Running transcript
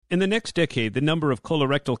In the next decade, the number of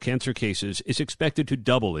colorectal cancer cases is expected to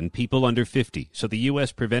double in people under 50. So the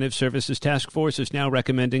U.S. Preventive Services Task Force is now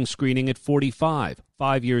recommending screening at 45,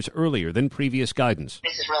 5 years earlier than previous guidance.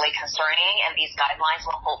 This is really concerning, and these guidelines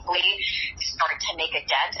will hopefully start to make a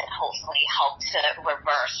dent and hopefully help to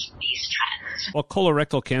reverse these trends. While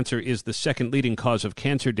colorectal cancer is the second leading cause of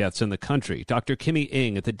cancer deaths in the country, Dr. Kimmy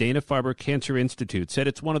Ng at the Dana-Farber Cancer Institute said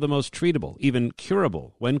it's one of the most treatable, even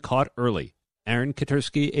curable, when caught early. Aaron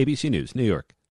Katersky, ABC News, New York.